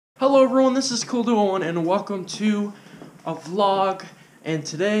Hello everyone, this is Cool201 and welcome to a vlog. And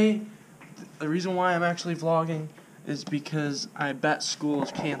today, the reason why I'm actually vlogging is because I bet school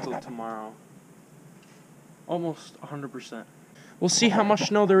is canceled tomorrow. Almost 100%. We'll see how much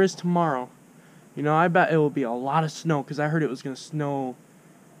snow there is tomorrow. You know, I bet it will be a lot of snow because I heard it was going to snow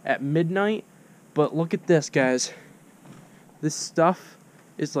at midnight. But look at this, guys. This stuff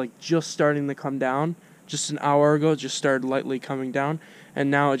is like just starting to come down. Just an hour ago, it just started lightly coming down. And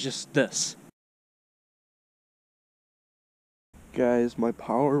now it's just this. Guys, my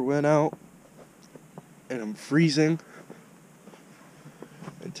power went out. And I'm freezing.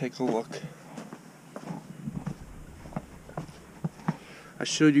 And take a look. I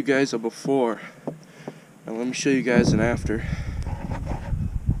showed you guys a before. Now let me show you guys an after.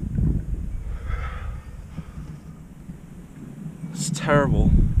 It's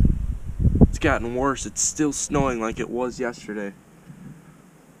terrible. It's gotten worse. It's still snowing like it was yesterday.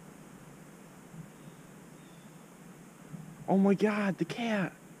 Oh my god, the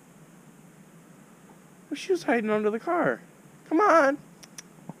cat. Oh, she was hiding under the car. Come on.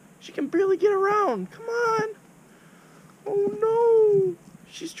 She can barely get around. Come on. Oh no.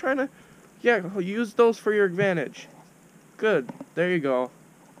 She's trying to... Yeah, use those for your advantage. Good. There you go.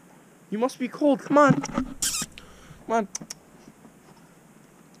 You must be cold. Come on. Come on.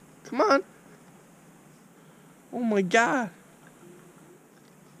 Come on. Oh my god.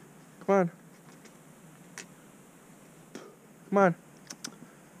 Come on. Come on.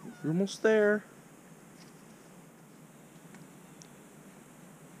 You're almost there.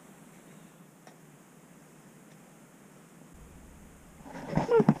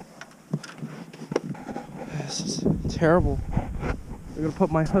 This is terrible. I'm gonna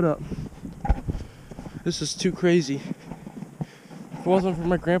put my hood up. This is too crazy. If it wasn't for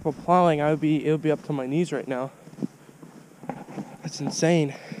my grandpa plowing, it would be up to my knees right now. That's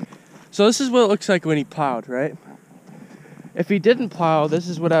insane. So this is what it looks like when he plowed, right? If he didn't plow, this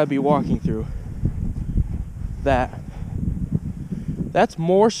is what I'd be walking through. That's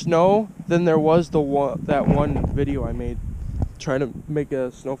more snow than there was that one video I made trying to make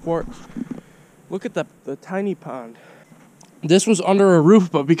a snow fort. Look at the tiny pond. This was under a roof,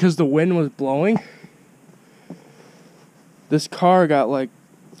 but because the wind was blowing, this car got like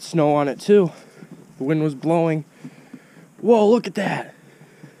snow on it too. The wind was blowing. Whoa, look at that.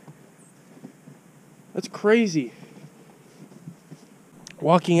 That's crazy.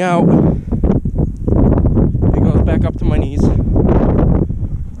 Walking out, it goes back up to my knees.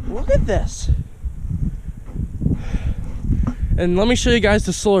 Look at this. And let me show you guys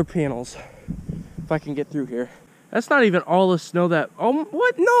the solar panels, if I can get through here. That's not even all the snow that... Oh,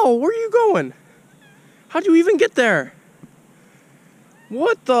 what? No, where are you going? How'd you even get there?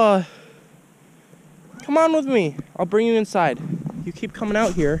 What the... Come on with me. I'll bring you inside. You keep coming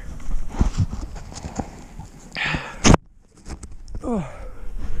out here. Oh.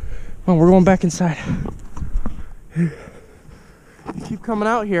 Oh, we're going back inside. You keep coming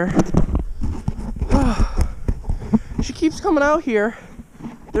out here. Oh. She keeps coming out here.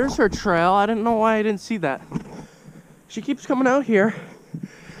 There's her trail. I didn't know why I didn't see that. She keeps coming out here.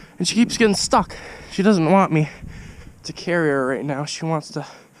 And she keeps getting stuck. She doesn't want me to carry her right now. She wants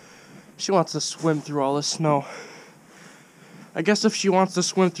to swim through all this snow. I guess if she wants to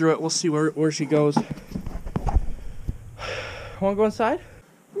swim through it, we'll see where she goes. Want to go inside?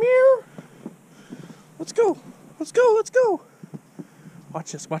 Meow. Let's go. Let's go. Let's go.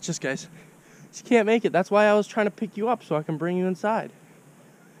 Watch this, guys. She can't make it. That's why I was trying to pick you up so I can bring you inside.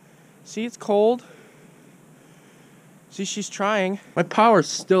 See, it's cold. See, she's trying. My power's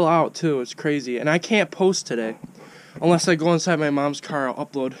still out too. It's crazy. And I can't post today. Unless I go inside my mom's car, I'll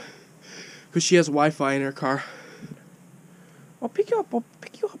upload. Because she has Wi-Fi in her car. I'll pick you up. I'll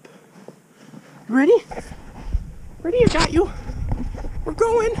pick you up. You ready? Ready? I got you. We're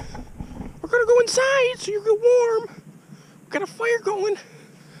going. We're going to go inside so you get warm. We've got a fire going.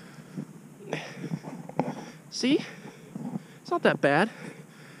 See? It's not that bad.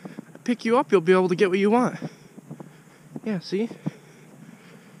 I pick you up, you'll be able to get what you want. Yeah, see?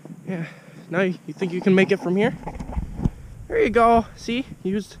 Yeah. Now you think you can make it from here? There you go. See?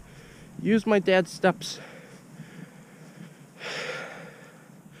 Use my dad's steps.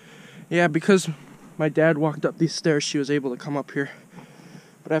 Yeah, because my dad walked up these stairs, she was able to come up here.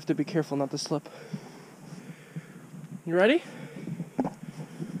 But I have to be careful not to slip. You ready?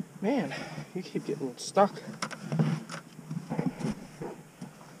 Man, you keep getting stuck.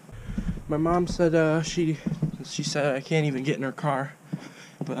 My mom said she said I can't even get in her car.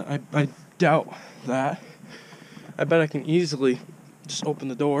 But I doubt that. I bet I can easily just open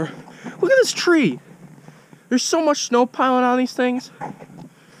the door. Look at this tree. There's so much snow piling on these things.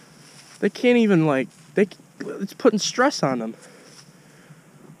 They can't even, like, it's putting stress on them.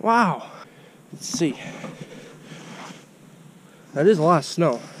 Wow. Let's see. That is a lot of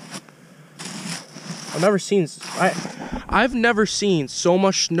snow. I've never seen so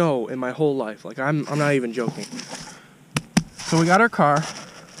much snow in my whole life. Like, I'm not even joking. So we got our car.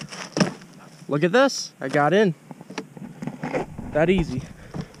 Look at this. I got in. That easy.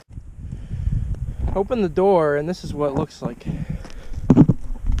 Open the door, and this is what it looks like.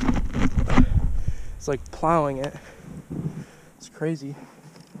 It's like plowing it. It's crazy.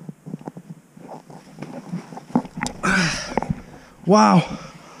 Wow.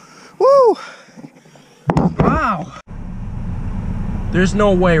 Woo! Wow. There's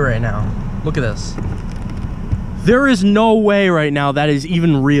no way right now. Look at this. There is no way right now that is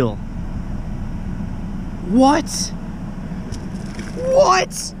even real. What?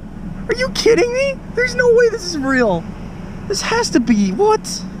 What? Are you kidding me? There's no way this is real. This has to be.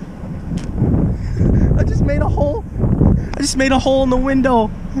 What? I just made a hole. I just made a hole in the window.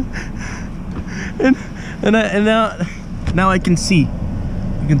 and now I can see.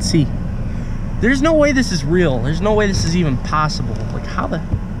 You can see. There's no way this is real. There's no way this is even possible. Like,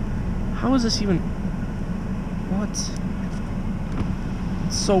 how is this even, what?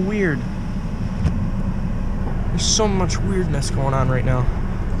 It's so weird. There's so much weirdness going on right now.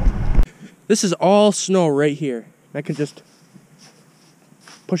 This is all snow right here. I can just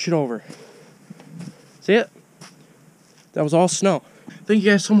push it over. See it? That was all snow. Thank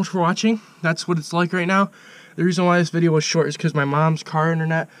you guys so much for watching. That's what it's like right now. The reason why this video was short is because my mom's car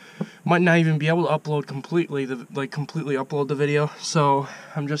internet might not even be able to upload completely, completely upload the video. So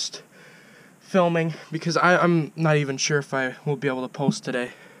I'm just filming because I'm not even sure if I will be able to post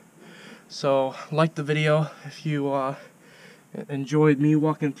today. So like the video if you enjoyed me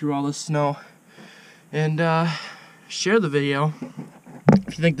walking through all this snow, and share the video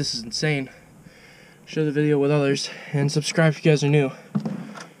if you think this is insane. Share the video with others, and subscribe if you guys are new.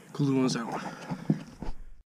 Cool Luna's out.